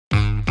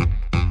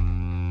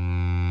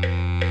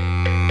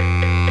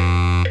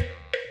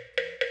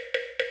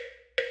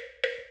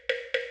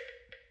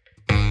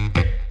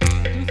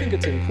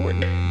it's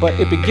important, but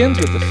it begins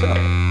with the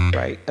film,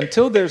 right?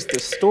 Until there's the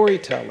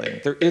storytelling,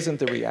 there isn't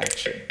the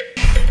reaction.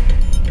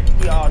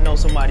 We all know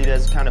somebody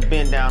that's kind of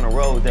been down a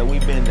road that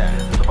we've been down.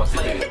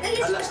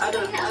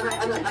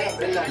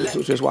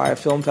 Which is why a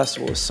film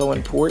festival is so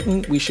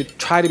important. We should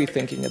try to be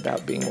thinking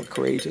about being more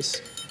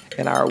courageous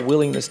in our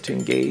willingness to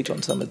engage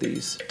on some of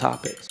these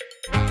topics.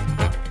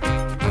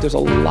 There's a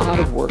lot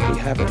of work we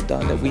haven't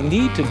done that we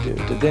need to do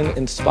to then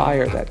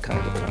inspire that kind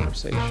of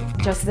conversation.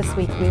 Just this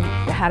week we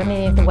had a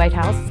meeting at the White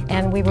House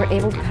and we were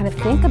able to kind of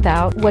think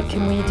about what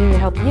can we do to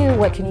help you,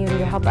 what can you do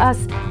to help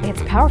us.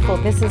 It's powerful.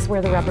 This is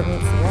where the rubber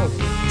meets the road.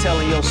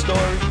 Telling your story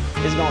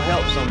is going to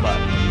help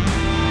somebody.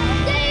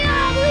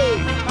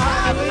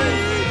 I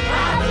believe.